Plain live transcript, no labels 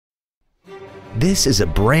This is a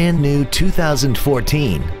brand new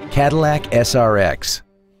 2014 Cadillac SRX.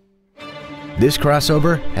 This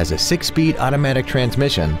crossover has a 6-speed automatic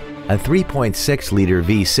transmission, a 3.6-liter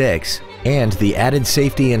V6, and the added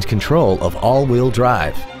safety and control of all-wheel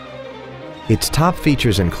drive. Its top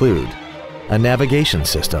features include a navigation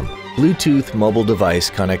system, Bluetooth mobile device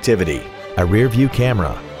connectivity, a rear-view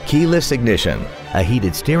camera, keyless ignition, a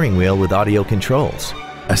heated steering wheel with audio controls,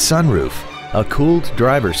 a sunroof, a cooled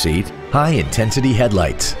driver's seat, high-intensity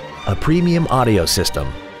headlights, a premium audio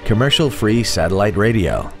system, commercial-free satellite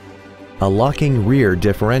radio, a locking rear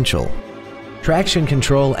differential, traction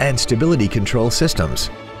control and stability control systems,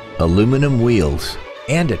 aluminum wheels,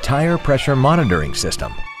 and a tire pressure monitoring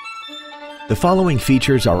system. The following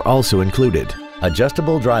features are also included: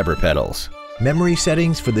 adjustable driver pedals, memory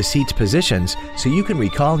settings for the seat's positions so you can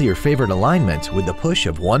recall your favorite alignments with the push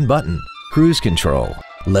of one button, cruise control,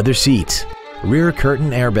 leather seats, rear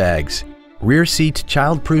curtain airbags, rear seat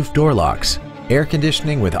child-proof door locks, air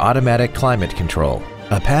conditioning with automatic climate control,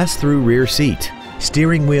 a pass-through rear seat,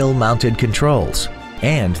 steering wheel mounted controls,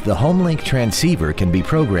 and the HomeLink transceiver can be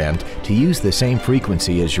programmed to use the same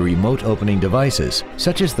frequency as your remote opening devices,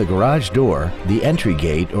 such as the garage door, the entry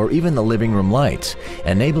gate, or even the living room lights,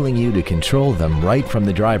 enabling you to control them right from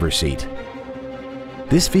the driver's seat.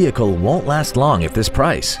 This vehicle won't last long at this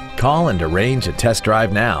price. Call and arrange a test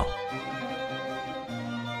drive now.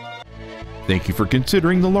 Thank you for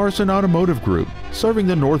considering the Larson Automotive Group, serving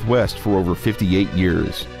the Northwest for over 58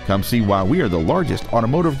 years. Come see why we are the largest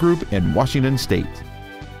automotive group in Washington State.